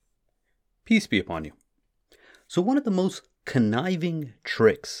Peace be upon you. So one of the most conniving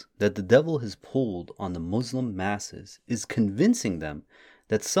tricks that the devil has pulled on the Muslim masses is convincing them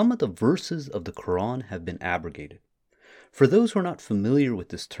that some of the verses of the Quran have been abrogated. For those who are not familiar with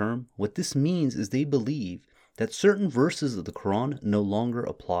this term, what this means is they believe that certain verses of the Quran no longer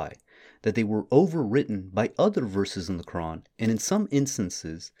apply, that they were overwritten by other verses in the Quran, and in some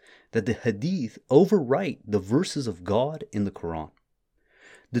instances, that the Hadith overwrite the verses of God in the Quran.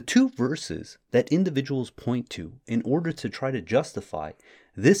 The two verses that individuals point to in order to try to justify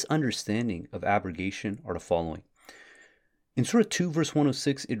this understanding of abrogation are the following. In Surah 2 verse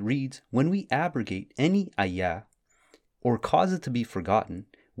 106 it reads, "When we abrogate any ayah or cause it to be forgotten,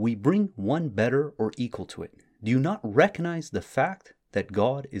 we bring one better or equal to it. Do you not recognize the fact that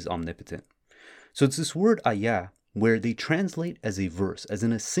God is omnipotent?" So it's this word ayah where they translate as a verse, as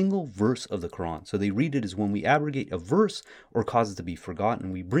in a single verse of the Quran. So they read it as when we abrogate a verse or cause it to be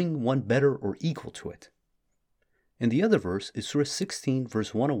forgotten, we bring one better or equal to it. And the other verse is Surah 16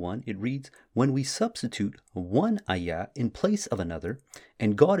 verse 101. It reads, "When we substitute one ayah in place of another,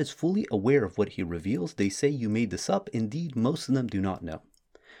 and God is fully aware of what he reveals, they say you made this up. Indeed, most of them do not know."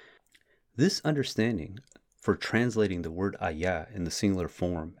 This understanding for translating the word ayah in the singular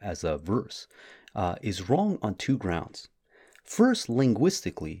form as a verse is wrong on two grounds. First,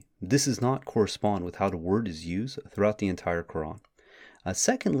 linguistically, this does not correspond with how the word is used throughout the entire Quran.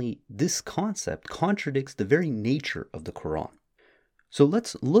 Secondly, this concept contradicts the very nature of the Quran. So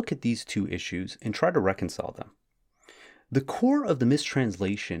let's look at these two issues and try to reconcile them. The core of the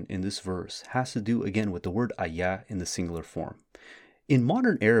mistranslation in this verse has to do again with the word ayah in the singular form. In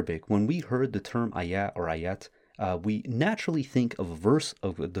modern Arabic, when we heard the term ayah or ayat, we naturally think of a verse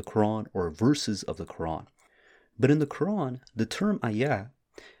of the Quran or verses of the Quran. But in the Quran, the term ayah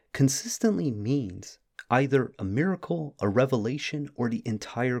consistently means either a miracle, a revelation, or the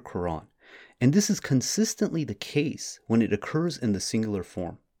entire Quran. And this is consistently the case when it occurs in the singular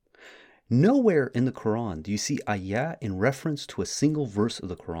form. Nowhere in the Quran do you see ayah in reference to a single verse of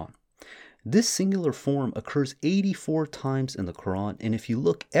the Quran. This singular form occurs 84 times in the Quran, and if you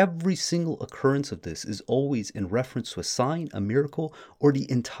look, every single occurrence of this is always in reference to a sign, a miracle, or the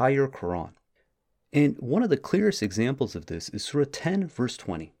entire Quran. And one of the clearest examples of this is Surah 10 verse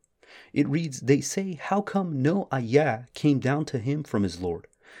 20. It reads, "They say, how come no ayah came down to him from his Lord?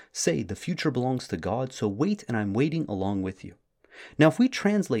 Say, the future belongs to God, so wait and I'm waiting along with you." Now, if we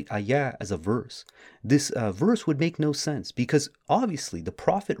translate ayah as a verse, this verse would make no sense because obviously the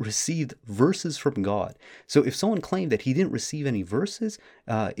Prophet received verses from God. So if someone claimed that he didn't receive any verses,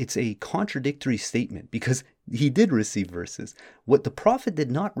 it's a contradictory statement because he did receive verses. What the Prophet did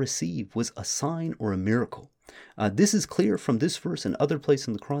not receive was a sign or a miracle. This is clear from this verse and other places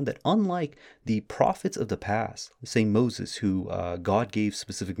in the Quran that unlike the prophets of the past, say Moses, who God gave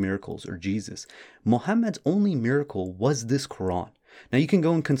specific miracles, or Jesus, Muhammad's only miracle was this Quran. Now you can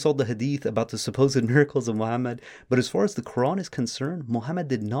go and consult the hadith about the supposed miracles of Muhammad, but as far as the Quran is concerned, Muhammad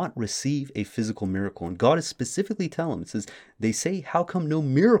did not receive a physical miracle. And God is specifically telling him, it says, "They say, how come no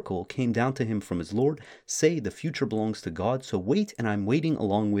miracle came down to him from his Lord? Say, the future belongs to God, so wait and I'm waiting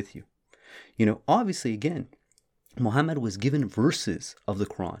along with you." You know, obviously, again, Muhammad was given verses of the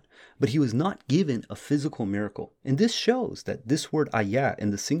Quran, but he was not given a physical miracle. And this shows that this word ayah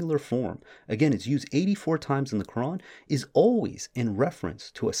in the singular form, again, it's used 84 times in the Quran, is always in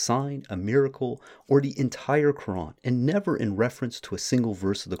reference to a sign, a miracle, or the entire Quran, and never in reference to a single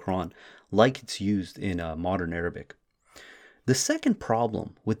verse of the Quran, like it's used in modern Arabic. The second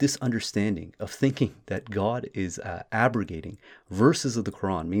problem with this understanding of thinking that God is abrogating verses of the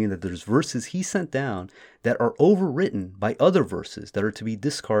Quran, meaning that there's verses he sent down that are overwritten by other verses that are to be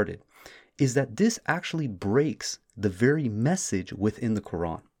discarded, is that this actually breaks the very message within the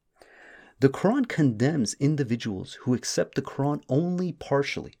Quran. The Quran condemns individuals who accept the Quran only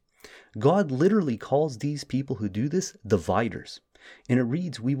partially. God literally calls these people who do this dividers. And it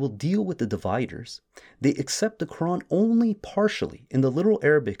reads, "We will deal with the dividers. They accept the Quran only partially." In the literal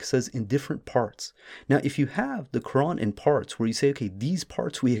Arabic, it says in different parts. Now, if you have the Quran in parts where you say, okay, these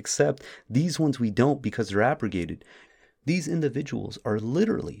parts we accept, these ones we don't because they're abrogated, these individuals are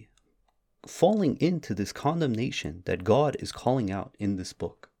literally falling into this condemnation that God is calling out in this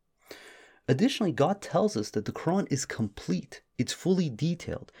book. Additionally, God tells us that the Quran is complete, it's fully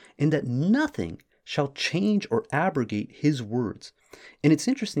detailed, and that nothing shall change or abrogate his words. And it's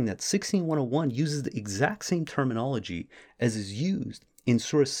interesting that 16:101 uses the exact same terminology as is used in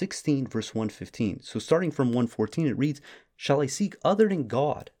Surah 16 verse 115. So starting from 114 it reads, "Shall I seek other than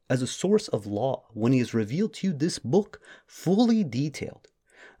God as a source of law when he has revealed to you this book fully detailed?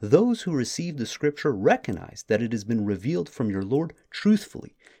 Those who receive the scripture recognize that it has been revealed from your Lord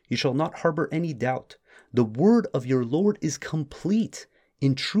truthfully. You shall not harbor any doubt. The word of your Lord is complete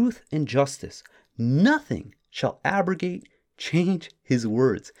in truth and justice. Nothing shall abrogate, change his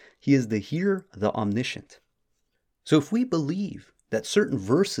words. He is the hearer, the omniscient. So if we believe that certain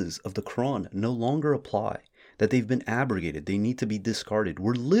verses of the Quran no longer apply, that they've been abrogated, they need to be discarded,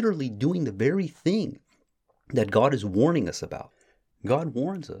 we're literally doing the very thing that God is warning us about. God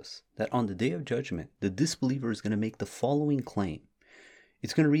warns us that on the day of judgment, the disbeliever is going to make the following claim.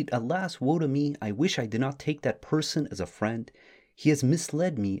 It's going to read, "Alas, woe to me, I wish I did not take that person as a friend. He has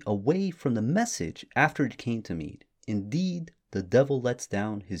misled me away from the message after it came to me. Indeed, the devil lets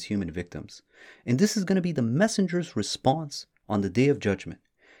down his human victims." And this is going to be the messenger's response on the day of judgment.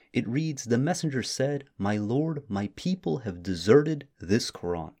 It reads, "The messenger said, my Lord, my people have deserted this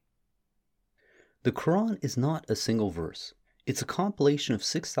Quran." The Quran is not a single verse. It's a compilation of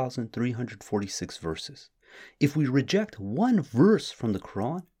 6,346 verses. If we reject one verse from the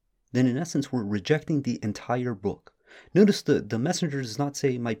Quran, then in essence we're rejecting the entire book. Notice the messenger does not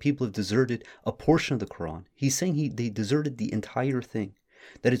say, my people have deserted a portion of the Quran. He's saying they deserted the entire thing.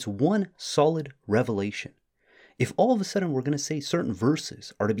 That it's one solid revelation. If all of a sudden we're going to say certain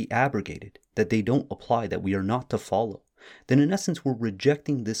verses are to be abrogated, that they don't apply, that we are not to follow, then in essence we're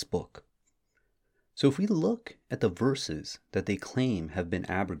rejecting this book. So if we look at the verses that they claim have been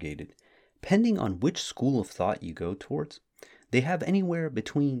abrogated, depending on which school of thought you go towards, they have anywhere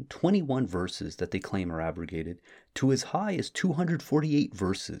between 21 verses that they claim are abrogated to as high as 248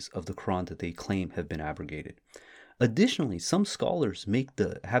 verses of the Quran that they claim have been abrogated. Additionally, some scholars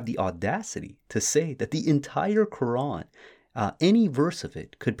have the audacity to say that the entire Quran, any verse of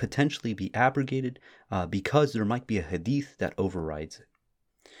it, could potentially be abrogated because there might be a hadith that overrides it.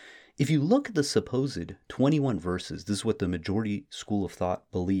 If you look at the supposed 21 verses, this is what the majority school of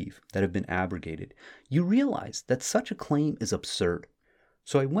thought believe, that have been abrogated, you realize that such a claim is absurd.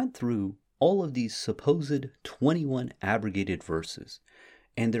 So I went through all of these supposed 21 abrogated verses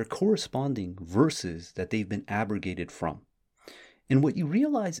and their corresponding verses that they've been abrogated from. And what you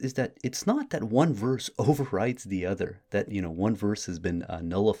realize is that it's not that one verse overrides the other, that one verse has been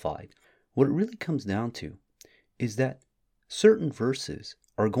nullified. What it really comes down to is that certain verses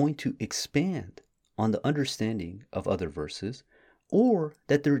are going to expand on the understanding of other verses, or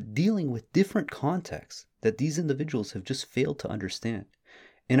that they're dealing with different contexts that these individuals have just failed to understand.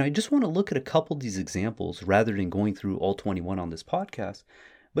 And I just want to look at a couple of these examples rather than going through all 21 on this podcast.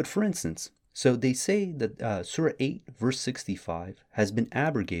 But for instance, so they say that Surah 8 verse 65 has been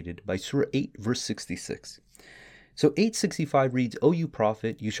abrogated by Surah 8 verse 66. So 865 reads, "O you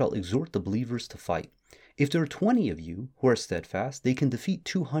prophet, you shall exhort the believers to fight. If there are 20 of you who are steadfast, they can defeat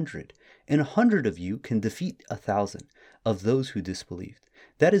 200, and 100 of you can defeat 1,000 of those who disbelieved.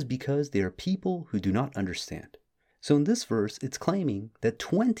 That is because they are people who do not understand." So in this verse, it's claiming that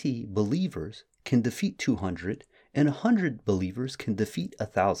 20 believers can defeat 200, and 100 believers can defeat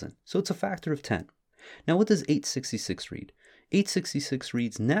 1,000. So it's a factor of 10. Now what does 866 read? 866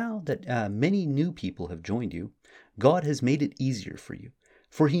 reads, "Now that many new people have joined you, God has made it easier for you.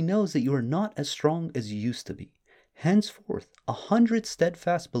 For he knows that you are not as strong as you used to be. Henceforth, 100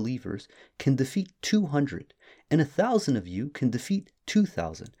 steadfast believers can defeat 200, and 1,000 of you can defeat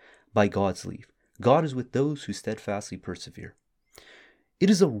 2,000 by God's leave. God is with those who steadfastly persevere." It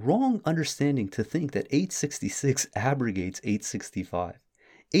is a wrong understanding to think that 866 abrogates 865.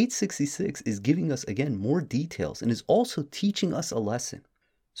 866 is giving us, again, more details and is also teaching us a lesson.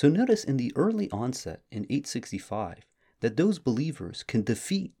 So notice in the early onset in 865, that those believers can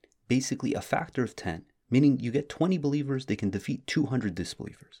defeat basically a factor of 10, meaning you get 20 believers, they can defeat 200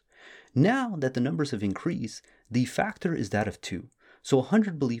 disbelievers. Now that the numbers have increased, the factor is that of 2. So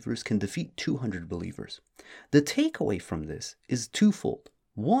 100 believers can defeat 200 believers. The takeaway from this is twofold.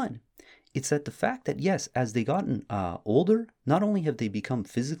 One, it's that the fact that, yes, as they gotten older, not only have they become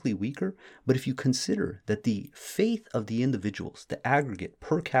physically weaker, but if you consider that the faith of the individuals, the aggregate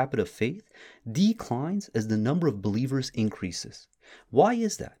per capita faith, declines as the number of believers increases. Why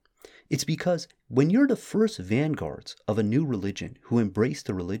is that? It's because when you're the first vanguards of a new religion who embrace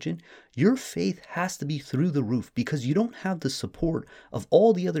the religion, your faith has to be through the roof because you don't have the support of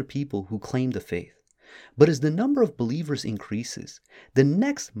all the other people who claim the faith. But as the number of believers increases, the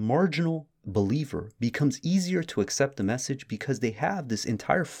next marginal believer becomes easier to accept the message because they have this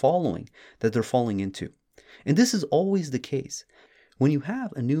entire following that they're falling into. And this is always the case. When you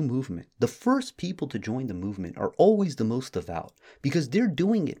have a new movement, the first people to join the movement are always the most devout because they're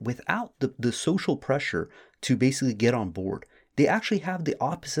doing it without the social pressure to basically get on board. They actually have the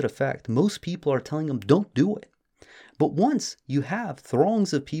opposite effect. Most people are telling them, don't do it. But once you have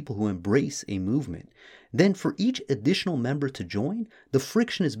throngs of people who embrace a movement, then for each additional member to join, the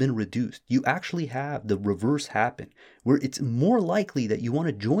friction has been reduced. You actually have the reverse happen, where it's more likely that you want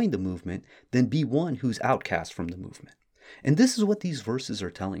to join the movement than be one who's outcast from the movement. And this is what these verses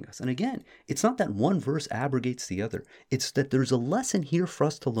are telling us. And again, it's not that one verse abrogates the other. It's that there's a lesson here for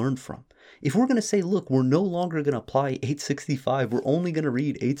us to learn from. If we're going to say, look, we're no longer going to apply 865, we're only going to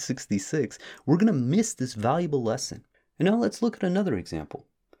read 866, we're going to miss this valuable lesson. And now let's look at another example.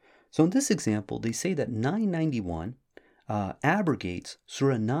 So in this example, they say that 991 abrogates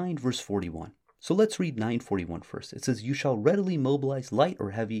Surah 9, verse 41. So let's read 941 first. It says, "You shall readily mobilize light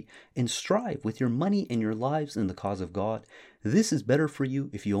or heavy and strive with your money and your lives in the cause of God. This is better for you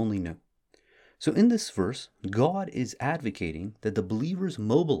if you only knew." So in this verse, God is advocating that the believers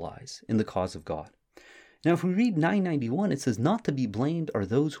mobilize in the cause of God. Now, if we read 991, it says, "Not to be blamed are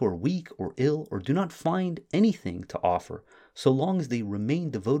those who are weak or ill or do not find anything to offer, so long as they remain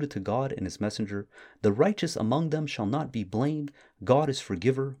devoted to God and His messenger. The righteous among them shall not be blamed. God is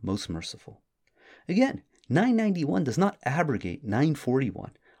forgiver, most merciful." Again, 991 does not abrogate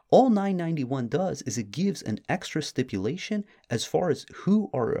 941. All 991 does is it gives an extra stipulation as far as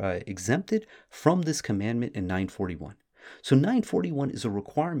who are exempted from this commandment in 941. So 941 is a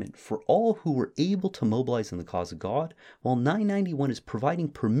requirement for all who were able to mobilize in the cause of God, while 991 is providing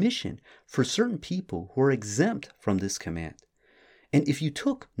permission for certain people who are exempt from this command. And if you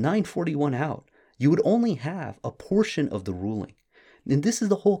took 941 out, you would only have a portion of the ruling. And this is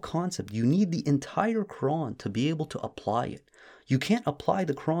the whole concept. You need the entire Quran to be able to apply it. You can't apply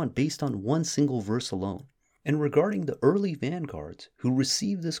the Quran based on one single verse alone. And regarding the early vanguards who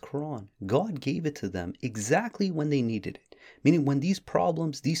received this Quran, God gave it to them exactly when they needed it. Meaning when these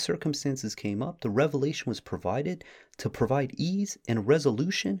problems, these circumstances came up, the revelation was provided to provide ease and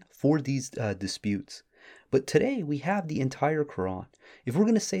resolution for these disputes. But today we have the entire Quran. If we're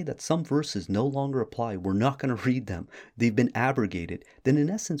going to say that some verses no longer apply, we're not going to read them, they've been abrogated, then in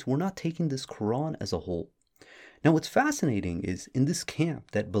essence we're not taking this Quran as a whole. Now what's fascinating is in this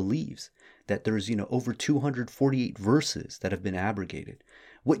camp that believes that there's over 248 verses that have been abrogated,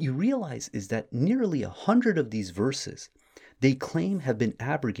 what you realize is that nearly 100 of these verses they claim have been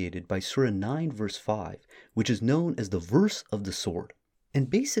abrogated by Surah 9 verse 5, which is known as the verse of the sword. And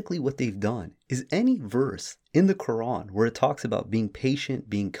basically what they've done is any verse in the Quran where it talks about being patient,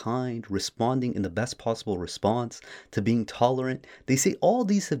 being kind, responding in the best possible response, to being tolerant, they say all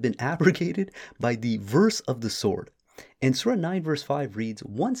these have been abrogated by the verse of the sword. And Surah 9 verse 5 reads,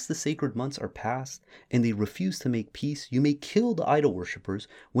 "Once the sacred months are past and they refuse to make peace, you may kill the idol worshippers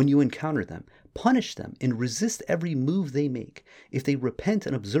when you encounter them, punish them and resist every move they make. If they repent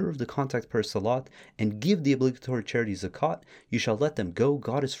and observe the contact prayer salat and give the obligatory charity zakat, you shall let them go.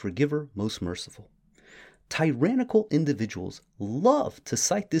 God is forgiver, most merciful." Tyrannical individuals love to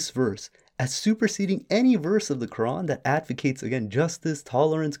cite this verse as superseding any verse of the Quran that advocates, again, justice,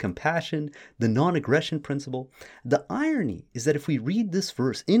 tolerance, compassion, the non-aggression principle. The irony is that if we read this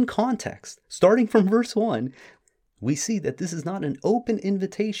verse in context, starting from verse 1, we see that this is not an open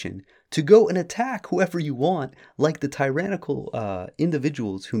invitation to go and attack whoever you want, like the tyrannical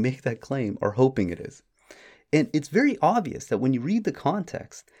individuals who make that claim are hoping it is. And it's very obvious that when you read the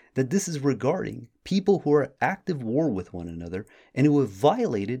context, that this is regarding people who are at active war with one another and who have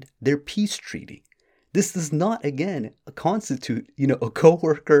violated their peace treaty. This does not, again, constitute, a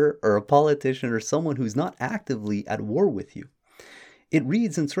coworker or a politician or someone who's not actively at war with you. It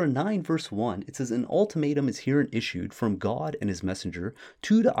reads in Surah 9 verse 1, it says, "An ultimatum is herein issued from God and His messenger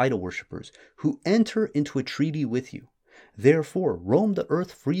to the idol worshippers who enter into a treaty with you. Therefore, roam the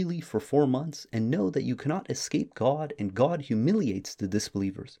earth freely for 4 months and know that you cannot escape God, and God humiliates the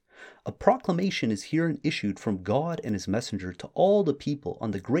disbelievers. A proclamation is herein issued from God and His messenger to all the people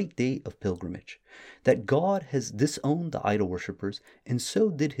on the great day of pilgrimage, that God has disowned the idol worshippers, and so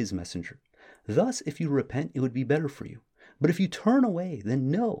did His messenger. Thus, if you repent, it would be better for you. But if you turn away, then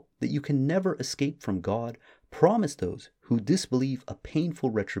know that you can never escape from God. Promise those who disbelieve a painful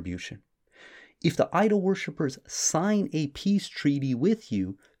retribution. If the idol worshippers sign a peace treaty with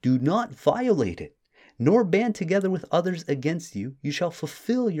you, do not violate it, nor band together with others against you. You shall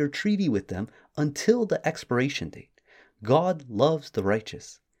fulfill your treaty with them until the expiration date. God loves the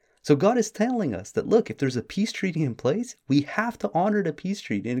righteous." So God is telling us that, look, if there's a peace treaty in place, we have to honor the peace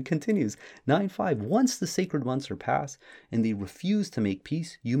treaty. And it continues, 9:5, "Once the sacred months are past and they refuse to make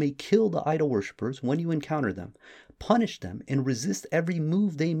peace, you may kill the idol worshippers when you encounter them, punish them, and resist every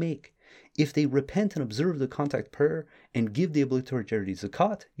move they make. If they repent and observe the contact prayer and give the obligatory charity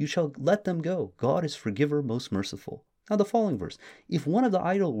zakat, you shall let them go. God is forgiver, most merciful." Now the following verse, if one of the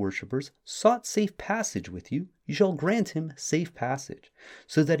idol worshippers sought safe passage with you, you shall grant him safe passage,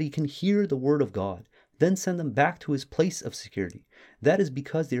 so that he can hear the word of God, then send them back to his place of security. That is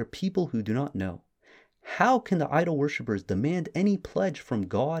because they are people who do not know. How can the idol worshippers demand any pledge from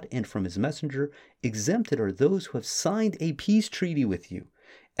God and from his messenger? Exempted are those who have signed a peace treaty with you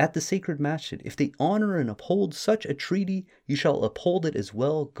at the sacred masjid. If they honor and uphold such a treaty, you shall uphold it as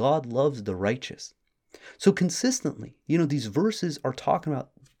well. God loves the righteous. So consistently, these verses are talking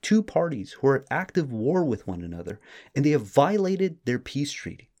about two parties who are at active war with one another, and they have violated their peace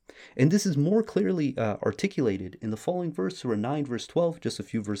treaty. And this is more clearly articulated in the following verse, Surah 9, verse 12, just a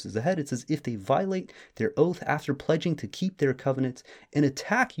few verses ahead. It says, if they violate their oath after pledging to keep their covenants and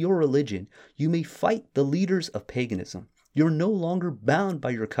attack your religion, you may fight the leaders of paganism. You're no longer bound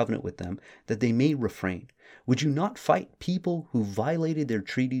by your covenant with them, that they may refrain. Would you not fight people who violated their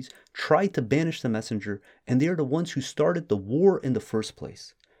treaties, tried to banish the messenger, and they are the ones who started the war in the first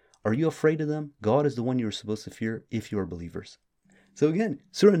place? Are you afraid of them? God is the one you are supposed to fear if you are believers. So again,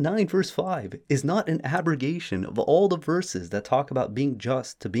 Surah 9 verse 5 is not an abrogation of all the verses that talk about being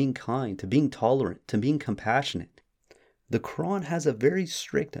just, to being kind, to being tolerant, to being compassionate. The Quran has a very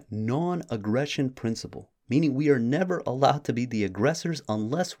strict non-aggression principle, meaning we are never allowed to be the aggressors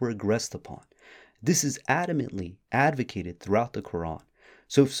unless we're aggressed upon. This is adamantly advocated throughout the Quran.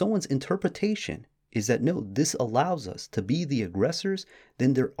 So if someone's interpretation is that no, this allows us to be the aggressors,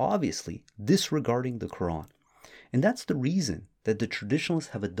 then they're obviously disregarding the Quran. And that's the reason that the traditionalists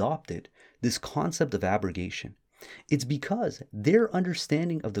have adopted this concept of abrogation. It's because their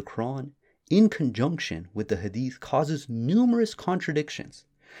understanding of the Quran in conjunction with the Hadith causes numerous contradictions.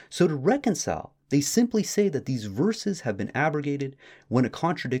 So to reconcile, they simply say that these verses have been abrogated when a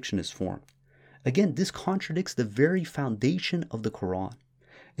contradiction is formed. Again, this contradicts the very foundation of the Quran.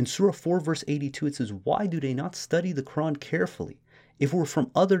 In Surah 4 verse 82 it says, why do they not study the Quran carefully? If it were from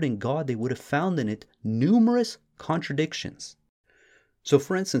other than God, they would have found in it numerous contradictions. So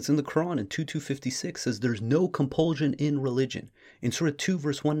for instance, in the Quran in 2256 says there's no compulsion in religion. In Surah 2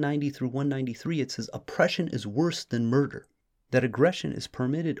 verse 190 through 193 it says oppression is worse than murder. That aggression is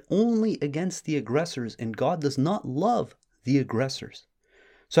permitted only against the aggressors, and God does not love the aggressors.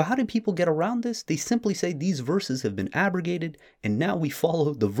 So how do people get around this? They simply say these verses have been abrogated, and now we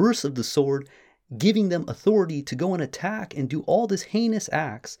follow the verse of the sword, giving them authority to go and attack and do all these heinous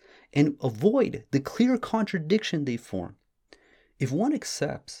acts and avoid the clear contradiction they form. If one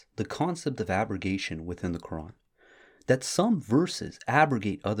accepts the concept of abrogation within the Quran, that some verses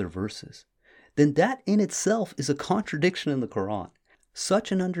abrogate other verses, then that in itself is a contradiction in the Quran.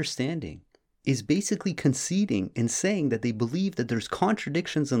 Such an understanding is basically conceding and saying that they believe that there's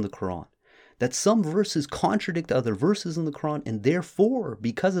contradictions in the Quran, that some verses contradict other verses in the Quran, and therefore,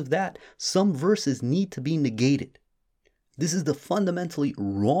 because of that, some verses need to be negated. This is the fundamentally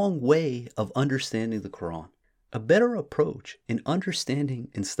wrong way of understanding the Quran. A better approach in understanding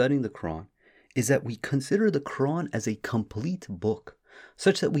and studying the Quran is that we consider the Quran as a complete book,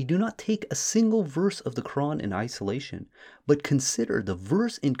 such that we do not take a single verse of the Quran in isolation, but consider the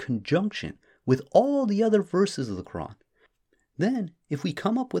verse in conjunction with all the other verses of the Quran. Then, if we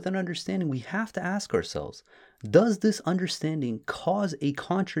come up with an understanding, we have to ask ourselves, does this understanding cause a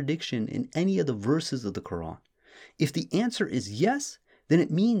contradiction in any of the verses of the Quran? If the answer is yes, then it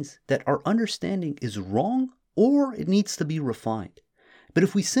means that our understanding is wrong or it needs to be refined. But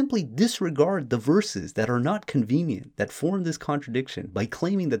if we simply disregard the verses that are not convenient, that form this contradiction, by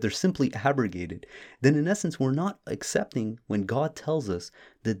claiming that they're simply abrogated, then in essence we're not accepting when God tells us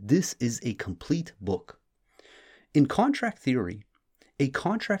that this is a complete book. In contract theory, a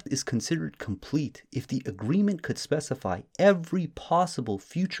contract is considered complete if the agreement could specify every possible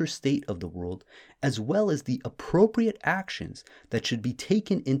future state of the world, as well as the appropriate actions that should be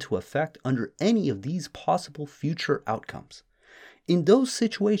taken into effect under any of these possible future outcomes. In those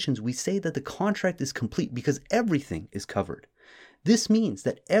situations, we say that the contract is complete because everything is covered. This means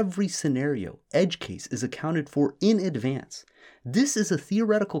that every scenario, edge case, is accounted for in advance. This is a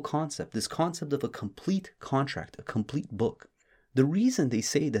theoretical concept, this concept of a complete contract, a complete book. The reason they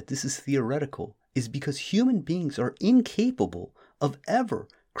say that this is theoretical is because human beings are incapable of ever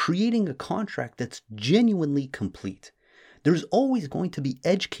creating a contract that's genuinely complete. There's always going to be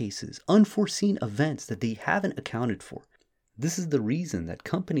edge cases, unforeseen events that they haven't accounted for. This is the reason that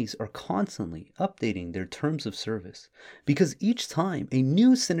companies are constantly updating their terms of service, because each time a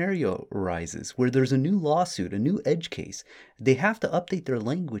new scenario arises where there's a new lawsuit, a new edge case, they have to update their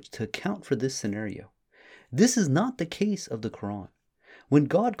language to account for this scenario. This is not the case of the Quran. When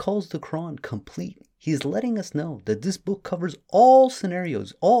God calls the Quran complete, he is letting us know that this book covers all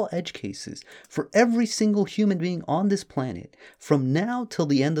scenarios, all edge cases for every single human being on this planet from now till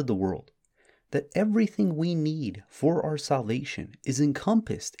the end of the world. That everything we need for our salvation is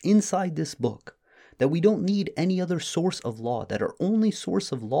encompassed inside this book. That we don't need any other source of law, that our only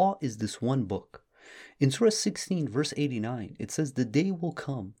source of law is this one book. In Surah 16, verse 89, it says, "The day will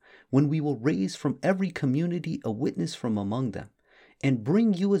come when we will raise from every community a witness from among them, and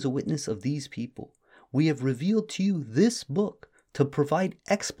bring you as a witness of these people. We have revealed to you this book to provide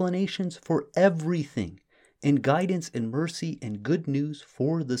explanations for everything, and guidance and mercy and good news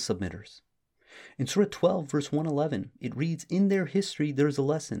for the submitters." In Surah 12, verse 111, it reads, "In their history there is a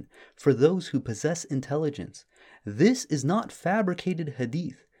lesson for those who possess intelligence. This is not fabricated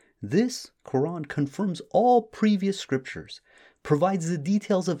hadith. This Quran confirms all previous scriptures, provides the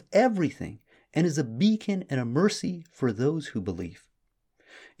details of everything, and is a beacon and a mercy for those who believe."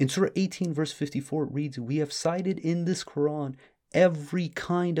 In Surah 18, verse 54, it reads, "We have cited in this Quran every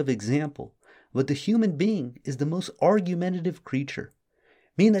kind of example, but the human being is the most argumentative creature."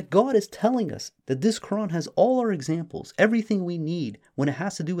 Meaning that God is telling us that this Quran has all our examples, everything we need when it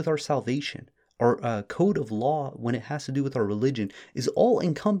has to do with our salvation, our code of law when it has to do with our religion, is all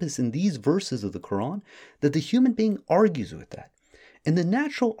encompassed in these verses of the Quran, that the human being argues with that. And the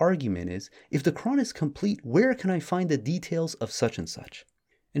natural argument is, if the Quran is complete, where can I find the details of such and such?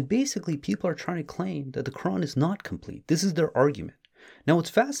 And basically, people are trying to claim that the Quran is not complete. This is their argument. Now, what's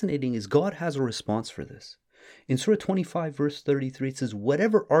fascinating is God has a response for this. In Surah 25, verse 33, it says,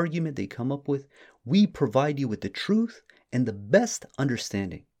 "Whatever argument they come up with, we provide you with the truth and the best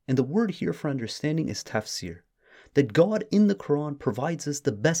understanding." And the word here for understanding is tafsir. That God in the Quran provides us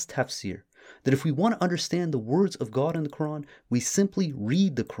the best tafsir. That if we want to understand the words of God in the Quran, we simply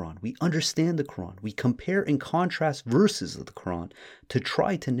read the Quran. We understand the Quran. We compare and contrast verses of the Quran to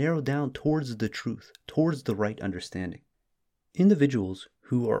try to narrow down towards the truth, towards the right understanding. Individuals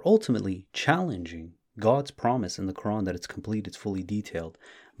who are ultimately challenging God's promise in the Quran that it's complete, it's fully detailed,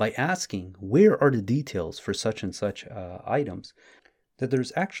 by asking where are the details for such and such items, that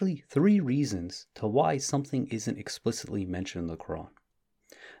there's actually 3 reasons to why something isn't explicitly mentioned in the Quran.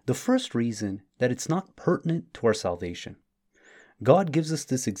 The first reason, that it's not pertinent to our salvation. God gives us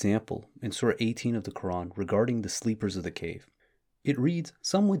this example in Surah 18 of the Quran regarding the sleepers of the cave. It reads,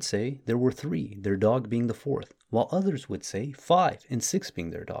 "Some would say there were 3, their dog being the 4th, while others would say 5 and 6 being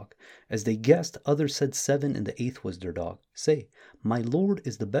their dog. As they guessed, others said 7 and the 8th was their dog. Say, my Lord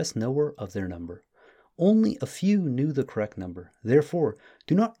is the best knower of their number. Only a few knew the correct number. Therefore,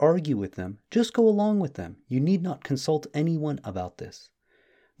 do not argue with them, just go along with them. You need not consult anyone about this."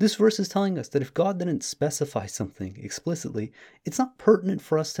 This verse is telling us that if God didn't specify something explicitly, it's not pertinent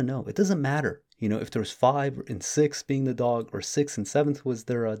for us to know. It doesn't matter. If there's 5 and 6 being the dog, or 6 and 7th was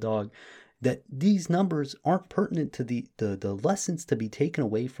their dog, that these numbers aren't pertinent to the lessons to be taken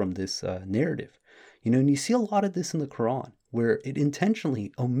away from this narrative. And you see a lot of this in the Quran, where it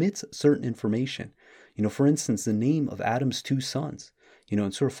intentionally omits certain information. For instance, the name of Adam's 2 sons.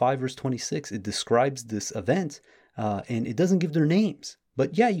 In Surah 5, verse 26, it describes this event, and it doesn't give their names.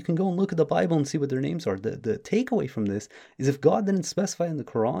 But yeah, you can go and look at the Bible and see what their names are. The takeaway from this is, if God didn't specify in the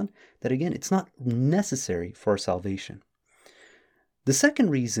Quran, that again, it's not necessary for our salvation. The second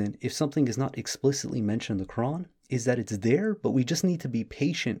reason, if something is not explicitly mentioned in the Quran, is that it's there, but we just need to be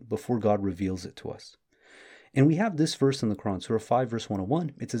patient before God reveals it to us. And we have this verse in the Quran, Surah 5, verse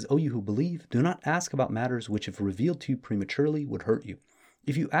 101. It says, "O you who believe, do not ask about matters which, if revealed to you prematurely, would hurt you.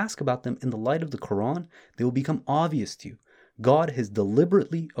 If you ask about them in the light of the Quran, they will become obvious to you. God has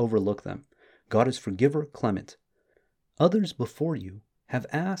deliberately overlooked them. God is forgiver, clement. Others before you have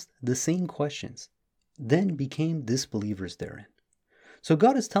asked the same questions, then became disbelievers therein." So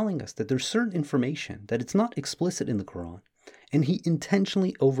God is telling us that there's certain information that it's not explicit in the Quran, and He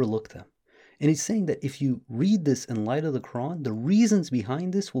intentionally overlooked them. And He's saying that if you read this in light of the Quran, the reasons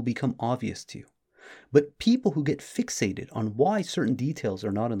behind this will become obvious to you. But people who get fixated on why certain details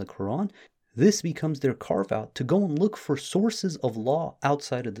are not in the Quran, this becomes their carve-out to go and look for sources of law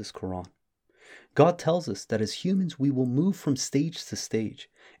outside of this Quran. God tells us that as humans, we will move from stage to stage,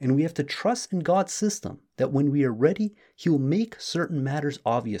 and we have to trust in God's system that when we are ready, He will make certain matters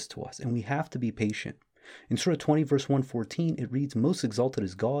obvious to us, and we have to be patient. In Surah 20, verse 114, it reads, "Most exalted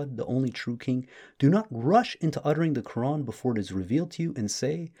is God, the only true King. Do not rush into uttering the Quran before it is revealed to you, and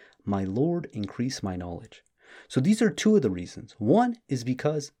say, my Lord, increase my knowledge." So these are 2 of the reasons. One is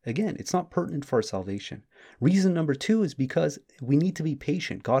because, again, it's not pertinent for our salvation. Reason number 2 is because we need to be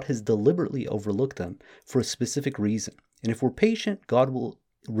patient. God has deliberately overlooked them for a specific reason. And if we're patient, God will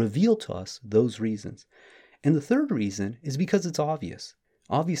reveal to us those reasons. And the third reason is because it's obvious.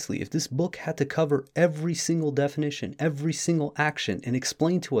 Obviously, if this book had to cover every single definition, every single action, and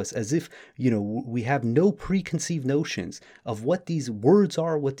explain to us as if, we have no preconceived notions of what these words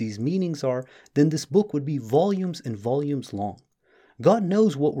are, what these meanings are, then this book would be volumes and volumes long. God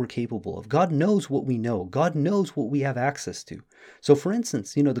knows what we're capable of. God knows what we know. God knows what we have access to. So for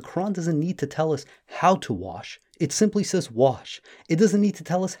instance, the Quran doesn't need to tell us how to wash. It simply says wash. It doesn't need to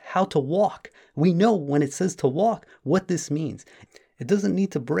tell us how to walk. We know when it says to walk what this means. It doesn't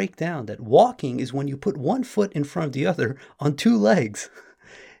need to break down that walking is when you put one foot in front of the other on two legs.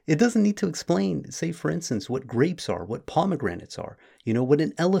 It doesn't need to explain, say for instance, what grapes are, what pomegranates are, what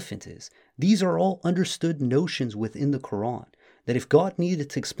an elephant is. These are all understood notions within the Quran. That if God needed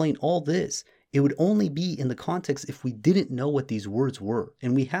to explain all this, it would only be in the context if we didn't know what these words were.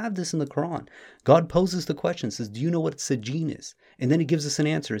 And we have this in the Quran. God poses the question, says, do you know what Sajin is? And then he gives us an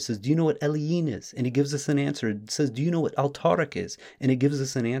answer. It says, do you know what Eliyin is? And he gives us an answer. It says, do you know what Al-Tariq is? And it gives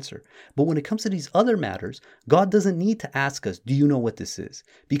us an answer. But when it comes to these other matters, God doesn't need to ask us, do you know what this is?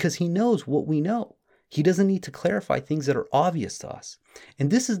 Because he knows what we know. He doesn't need to clarify things that are obvious to us.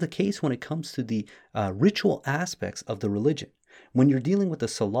 And this is the case when it comes to the ritual aspects of the religion. When you're dealing with the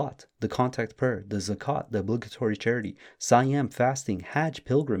salat, the contact prayer, the zakat, the obligatory charity, siyam, fasting, hajj,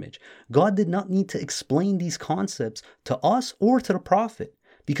 pilgrimage, God did not need to explain these concepts to us or to the Prophet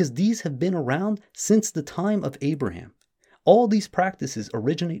because these have been around since the time of Abraham. All these practices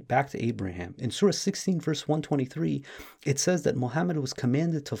originate back to Abraham. In Surah 16, verse 123, it says that Muhammad was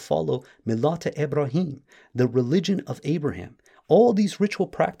commanded to follow Millat Ibrahim, the religion of Abraham. All these ritual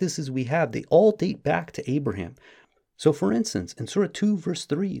practices we have, they all date back to Abraham. So for instance, in Surah 2 verse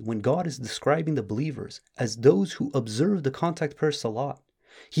 3, when God is describing the believers as those who observe the contact prayer salat,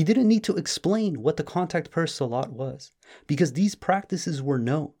 he didn't need to explain what the contact prayer salat was, because these practices were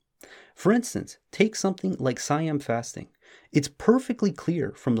known. For instance, take something like Siyam fasting. It's perfectly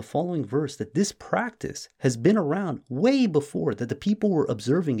clear from the following verse that this practice has been around way before that the people were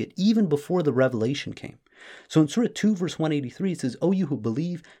observing it, even before the revelation came. So in Surah 2 verse 183 it says, O you who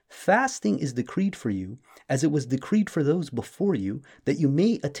believe, fasting is decreed for you as it was decreed for those before you, that you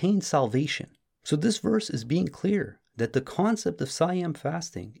may attain salvation. So this verse is being clear that the concept of Siyam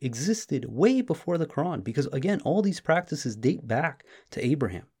fasting existed way before the Quran, because again, all these practices date back to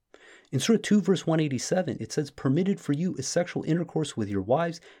Abraham. In Surah 2 verse 187, it says, permitted for you is sexual intercourse with your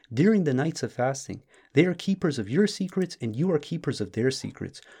wives during the nights of fasting. They are keepers of your secrets and you are keepers of their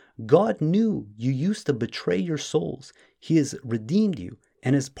secrets. God knew you used to betray your souls. He has redeemed you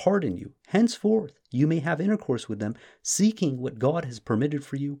and has pardoned you. Henceforth, you may have intercourse with them, seeking what God has permitted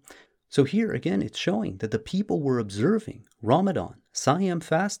for you. So here again, it's showing that the people were observing Ramadan, Siyam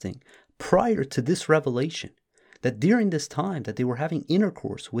fasting, prior to this revelation. That during this time that they were having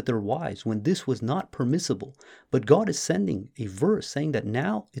intercourse with their wives when this was not permissible. But God is sending a verse saying that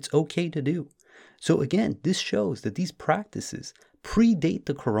now it's okay to do. So again, this shows that these practices predate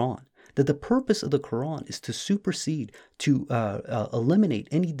the Quran. That the purpose of the Quran is to supersede, to eliminate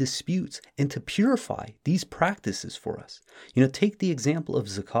any disputes and to purify these practices for us. Take the example of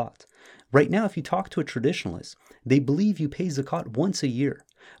zakat. Right now, if you talk to a traditionalist, they believe you pay zakat once a year.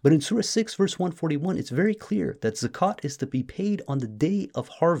 But in Surah 6 verse 141, it's very clear that zakat is to be paid on the day of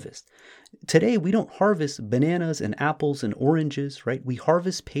harvest. Today, we don't harvest bananas and apples and oranges, right? We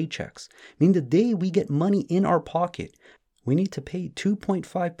harvest paychecks, meaning the day we get money in our pocket, we need to pay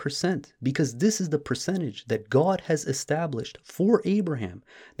 2.5% because this is the percentage that God has established for Abraham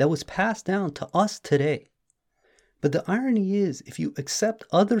that was passed down to us today. But the irony is, if you accept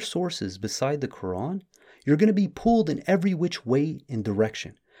other sources beside the Quran, you're going to be pulled in every which way and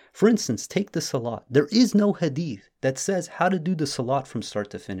direction. For instance, take the salat. There is no hadith that says how to do the salat from start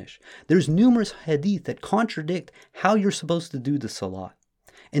to finish. There's numerous hadith that contradict how you're supposed to do the salat.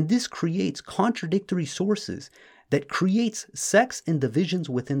 And this creates contradictory sources that creates sects and divisions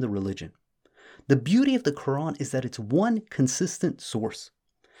within the religion. The beauty of the Quran is that it's one consistent source.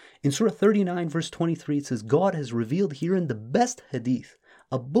 In Surah 39 verse 23 it says, God has revealed herein the best hadith,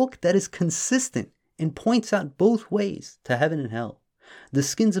 a book that is consistent and points out both ways to heaven and hell. The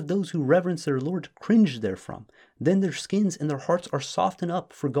skins of those who reverence their Lord cringe therefrom. Then their skins and their hearts are softened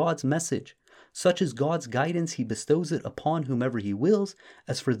up for God's message. Such is God's guidance, he bestows it upon whomever he wills.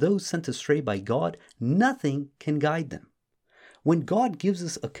 As for those sent astray by God, nothing can guide them. When God gives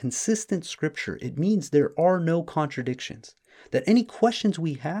us a consistent scripture, it means there are no contradictions. That any questions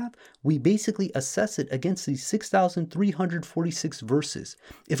we have, we basically assess it against these 6,346 verses.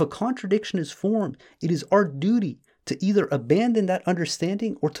 If a contradiction is formed, it is our duty to either abandon that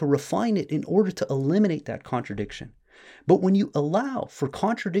understanding or to refine it in order to eliminate that contradiction. But when you allow for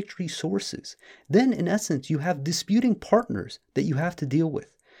contradictory sources, then in essence you have disputing partners that you have to deal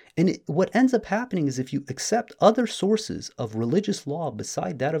with. And what ends up happening is if you accept other sources of religious law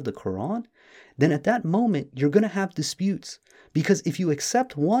beside that of the Quran, then at that moment you're going to have disputes. Because if you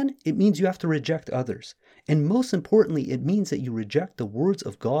accept one, it means you have to reject others. And most importantly, it means that you reject the words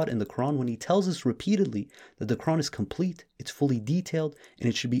of God in the Quran when He tells us repeatedly that the Quran is complete, it's fully detailed, and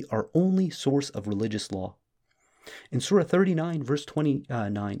it should be our only source of religious law. In Surah 39, verse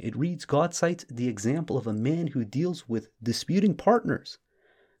 29, it reads, God cites the example of a man who deals with disputing partners.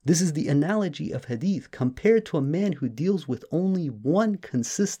 This is the analogy of hadith compared to a man who deals with only one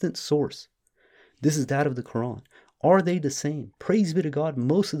consistent source. This is that of the Quran. Are they the same? Praise be to God,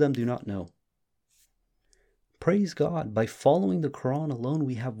 most of them do not know. Praise God, by following the Quran alone,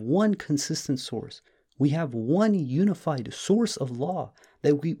 we have one consistent source. We have one unified source of law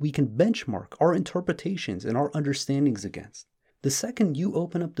that we can benchmark our interpretations and our understandings against. The second you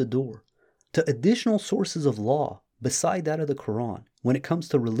open up the door to additional sources of law beside that of the Quran when it comes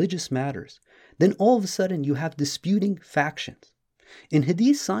to religious matters, then all of a sudden you have disputing factions. In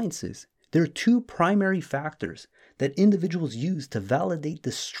Hadith sciences, there are two primary factors that individuals use to validate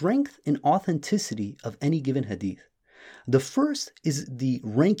the strength and authenticity of any given Hadith. The first is the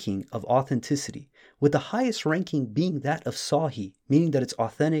ranking of authenticity, with the highest ranking being that of Sahih, meaning that it's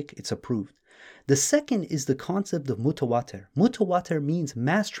authentic, it's approved. The second is the concept of mutawatir. Mutawatir means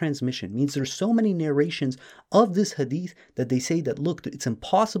mass transmission, means there's so many narrations of this hadith that they say that, look, it's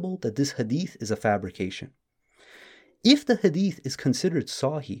impossible that this hadith is a fabrication. If the hadith is considered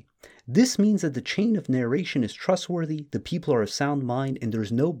Sahih, this means that the chain of narration is trustworthy, the people are of sound mind, and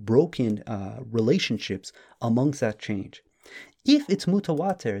there's no broken relationships amongst that chain. If it's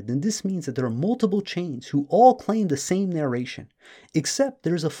mutawatir, then this means that there are multiple chains who all claim the same narration, except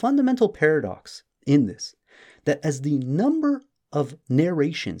there's a fundamental paradox in this, that as the number of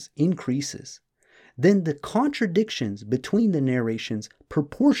narrations increases, then the contradictions between the narrations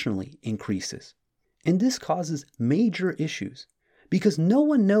proportionally increases. And this causes major issues, because no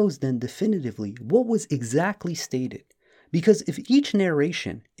one knows then definitively what was exactly stated. Because if each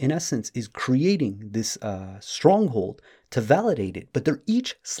narration, in essence, is creating this stronghold to validate it, but they're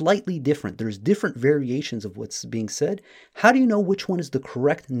each slightly different, there's different variations of what's being said, how do you know which one is the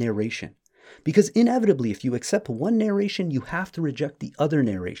correct narration? Because inevitably, if you accept one narration, you have to reject the other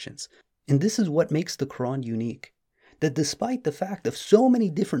narrations. And this is what makes the Quran unique. That despite the fact of so many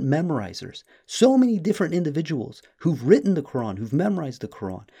different memorizers, so many different individuals who've written the Quran, who've memorized the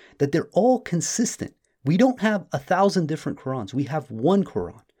Quran, that they're all consistent. We don't have 1,000 different Qurans. We have one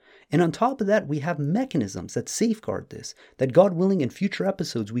Quran. And on top of that, we have mechanisms that safeguard this, that God willing in future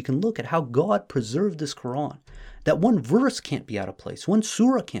episodes, we can look at how God preserved this Quran. That one verse can't be out of place. One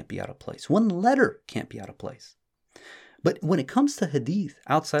surah can't be out of place. One letter can't be out of place. But when it comes to hadith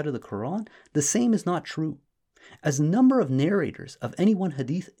outside of the Quran, the same is not true. As the number of narrators of any one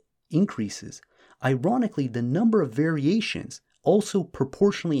hadith increases, ironically, the number of variations also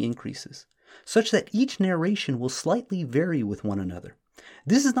proportionally increases, such that each narration will slightly vary with one another.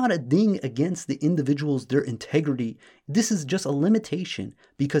 This is not a ding against the individuals, their integrity. This is just a limitation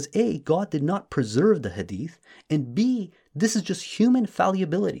because A, God did not preserve the hadith, and B, this is just human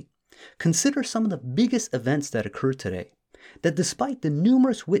fallibility. Consider some of the biggest events that occur today. That despite the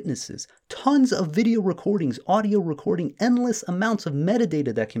numerous witnesses, tons of video recordings, audio recording, endless amounts of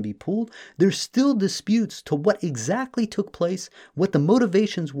metadata that can be pulled, there's still disputes to what exactly took place, what the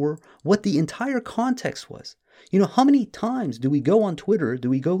motivations were, what the entire context was. You know, how many times do we go on Twitter, do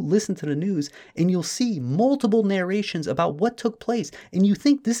we go listen to the news, and you'll see multiple narrations about what took place, and you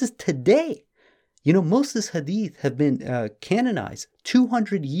think this is today. You know, most of this hadith have been canonized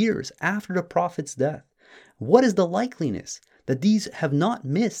 200 years after the Prophet's death. What is the likeliness that these have not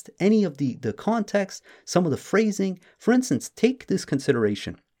missed any of the context, some of the phrasing? For instance, take this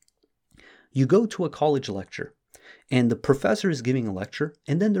consideration. You go to a college lecture, and the professor is giving a lecture,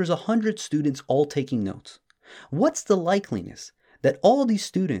 and then there's 100 students all taking notes. What's the likeliness that all these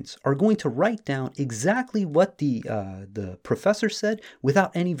students are going to write down exactly what the professor said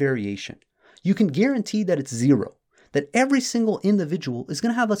without any variation? You can guarantee that it's zero. That every single individual is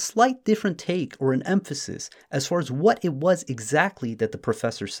going to have a slight different take or an emphasis as far as what it was exactly that the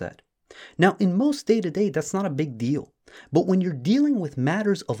professor said. Now, in most day-to-day, that's not a big deal. But when you're dealing with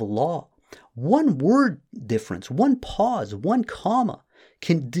matters of law, one word difference, one pause, one comma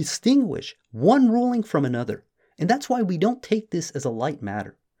can distinguish one ruling from another. And that's why we don't take this as a light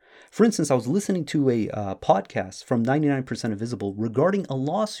matter. For instance, I was listening to a podcast from 99% Invisible regarding a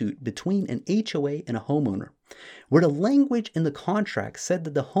lawsuit between an HOA and a homeowner, where the language in the contract said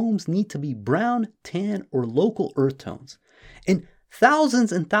that the homes need to be brown, tan, or local earth tones. And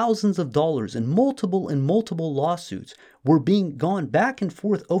thousands of dollars in multiple lawsuits were being gone back and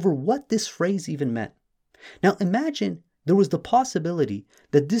forth over what this phrase even meant. Now imagine there was the possibility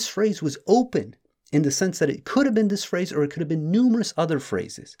that this phrase was open in the sense that it could have been this phrase or it could have been numerous other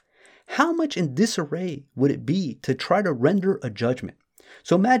phrases. How much in disarray would it be to try to render a judgment?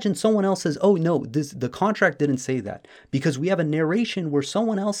 So imagine someone else says, oh no, the contract didn't say that, because we have a narration where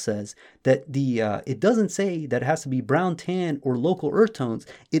someone else says that it doesn't say that it has to be brown, tan, or local earth tones.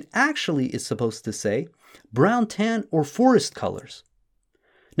 It actually is supposed to say brown, tan, or forest colors.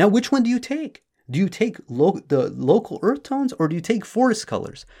 Now, which one do you take? Do you take the local earth tones, or do you take forest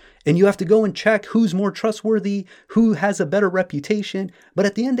colors? And you have to go and check who's more trustworthy, who has a better reputation. But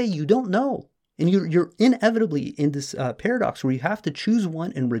at the end of the day, you don't know. And you're inevitably in this paradox where you have to choose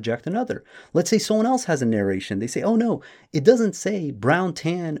one and reject another. Let's say someone else has a narration. They say, oh no, it doesn't say brown,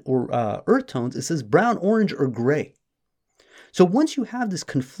 tan, or earth tones. It says brown, orange, or gray. So once you have this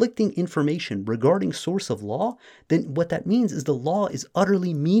conflicting information regarding source of law, then what that means is the law is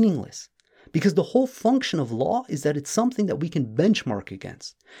utterly meaningless. Because the whole function of law is that it's something that we can benchmark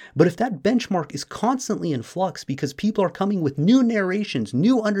against. But if that benchmark is constantly in flux because people are coming with new narrations,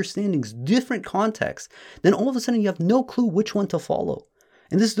 new understandings, different contexts, then all of a sudden you have no clue which one to follow.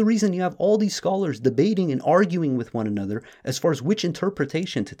 And this is the reason you have all these scholars debating and arguing with one another as far as which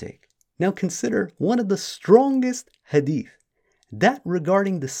interpretation to take. Now consider one of the strongest hadith, that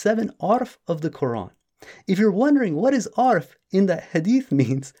regarding the 7 arf of the Quran. If you're wondering what is arf in the hadith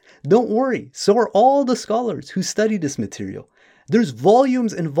means, don't worry. So are all the scholars who study this material. There's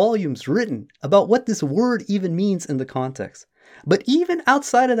volumes and volumes written about what this word even means in the context. But even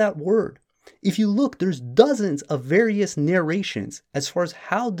outside of that word, if you look, there's dozens of various narrations as far as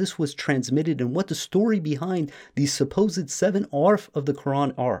how this was transmitted and what the story behind these supposed 7 arf of the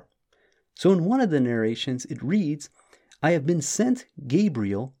Quran are. So in one of the narrations, it reads, I have been sent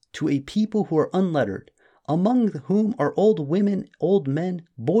Gabriel to a people who are unlettered, among whom are old women, old men,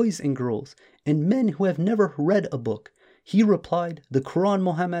 boys and girls, and men who have never read a book. He replied, the Quran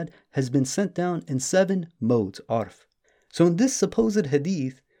Muhammad has been sent down in 7 modes, arf. So in this supposed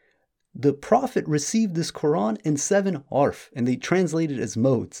hadith, the Prophet received this Quran in 7 arf, and they translate it as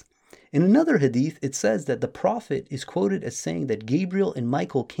modes. In another hadith, it says that the Prophet is quoted as saying that Gabriel and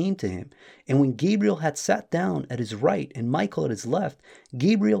Michael came to him, and when Gabriel had sat down at his right and Michael at his left,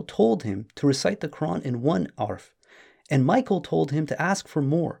 Gabriel told him to recite the Quran in 1 arf, and Michael told him to ask for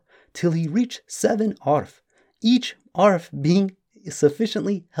more, till he reached 7 arf, each arf being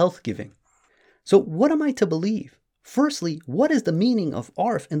sufficiently health-giving. So what am I to believe? Firstly, what is the meaning of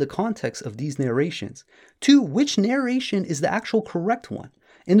arf in the context of these narrations? 2, which narration is the actual correct one?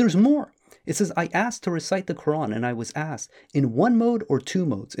 And there's more. It says, I asked to recite the Quran, and I was asked, in 1 mode or 2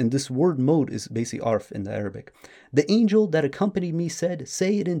 modes? And this word mode is basically arf in the Arabic. The angel that accompanied me said,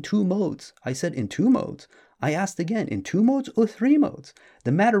 say it in 2 modes. I said, in 2 modes? I asked again, in 2 modes or 3 modes?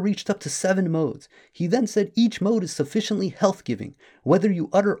 The matter reached up to 7 modes. He then said, each mode is sufficiently health-giving, whether you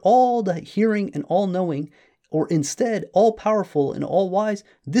utter all the hearing and all-knowing, or instead all-powerful and all-wise.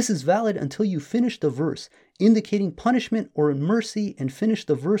 This is valid until you finish the verse indicating punishment or mercy, and finish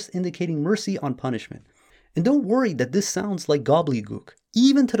the verse indicating mercy on punishment. And don't worry that this sounds like gobbledygook.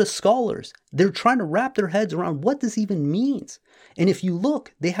 Even to the scholars, they're trying to wrap their heads around what this even means. And if you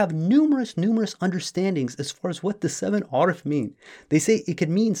look, they have numerous understandings as far as what the 7 arf mean. They say it could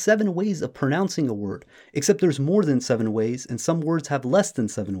mean 7 ways of pronouncing a word, except there's more than 7 ways, and some words have less than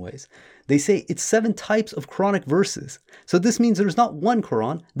 7 ways. They say it's 7 types of Quranic verses. So this means there's not 1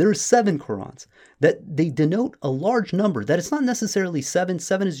 Quran, there are 7 Qurans. That they denote a large number, that it's not necessarily 7.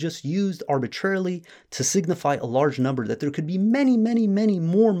 7 is just used arbitrarily to signify a large number, that there could be many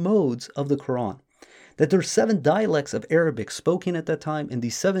more modes of the Quran. That there are 7 dialects of Arabic spoken at that time, and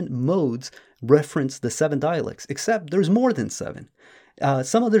these 7 modes reference the 7 dialects, except there's more than 7.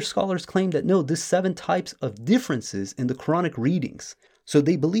 Some other scholars claim that no, there's 7 types of differences in the Quranic readings. So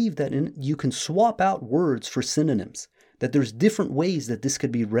they believe that you can swap out words for synonyms, that there's different ways that this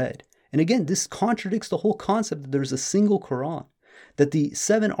could be read. And again, this contradicts the whole concept that there's a single Quran, that the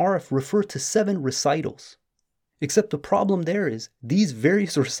 7 arf refer to 7 recitals. Except the problem there is these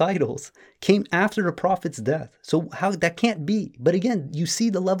various recitals came after the Prophet's death. So how that can't be. But again, you see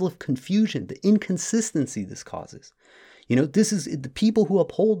the level of confusion, the inconsistency this causes. This is the people who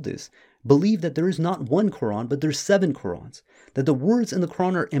uphold this. believe that there is not one Quran, but there's 7 Qurans, that the words in the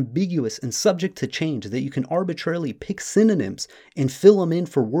Quran are ambiguous and subject to change, that you can arbitrarily pick synonyms and fill them in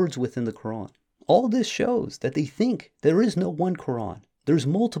for words within the Quran. All this shows that they think there is no one Quran. There's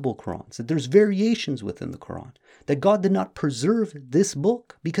multiple Qurans, that there's variations within the Quran, that God did not preserve this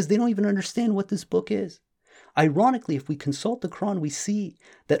book because they don't even understand what this book is. Ironically, if we consult the Quran, we see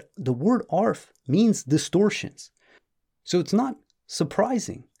that the word arf means distortions. So it's not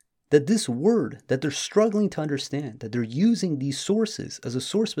surprising that this word that they're struggling to understand, that they're using these sources as a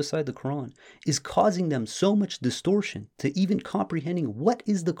source beside the Quran, is causing them so much distortion to even comprehending what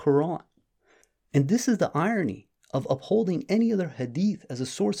is the Quran. And this is the irony of upholding any other hadith as a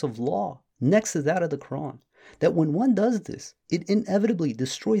source of law next to that of the Quran, that when one does this, it inevitably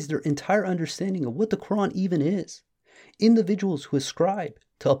destroys their entire understanding of what the Quran even is. Individuals who ascribe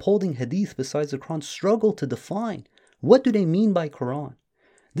to upholding hadith besides the Quran struggle to define what do they mean by Quran.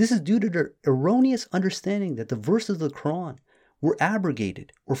 This is due to their erroneous understanding that the verses of the Quran were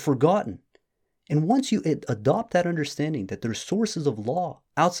abrogated or forgotten. And once you adopt that understanding that there's sources of law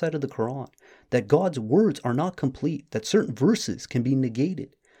outside of the Quran, that God's words are not complete, that certain verses can be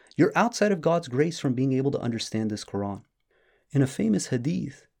negated, you're outside of God's grace from being able to understand this Quran. In a famous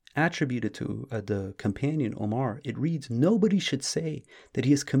hadith attributed to the companion Omar, it reads, "Nobody should say that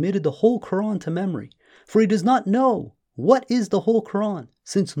he has committed the whole Quran to memory, for he does not know what is the whole Quran,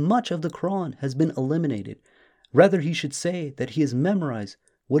 since much of the Quran has been eliminated. Rather, he should say that he has memorized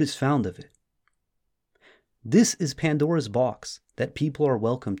what is found of it." This is Pandora's box that people are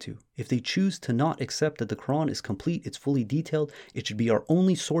welcome to. If they choose to not accept that the Quran is complete, it's fully detailed, it should be our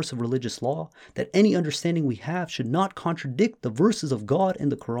only source of religious law, that any understanding we have should not contradict the verses of God in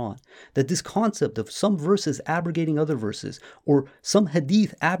the Quran, that this concept of some verses abrogating other verses, or some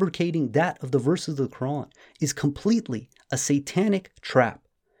hadith abrogating that of the verses of the Quran, is completely a satanic trap,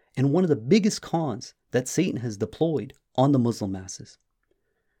 and one of the biggest cons that Satan has deployed on the Muslim masses.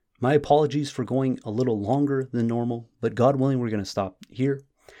 My apologies for going a little longer than normal, but God willing, we're going to stop here.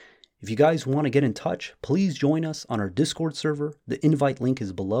 If you guys want to get in touch, please join us on our Discord server. The invite link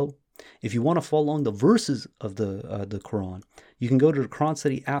is below. If you want to follow along the verses of the Quran, you can go to the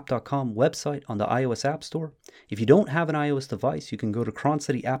QuranStudyApp.com website on the iOS App Store. If you don't have an iOS device, you can go to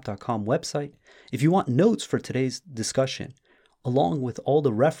QuranStudyApp.com website. If you want notes for today's discussion, along with all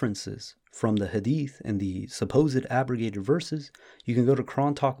the references from the hadith and the supposed abrogated verses, you can go to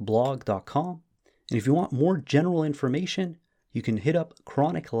QuranTalkBlog.com. And if you want more general information, you can hit up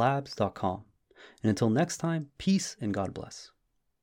QuranicLabs.com. And until next time, peace and God bless.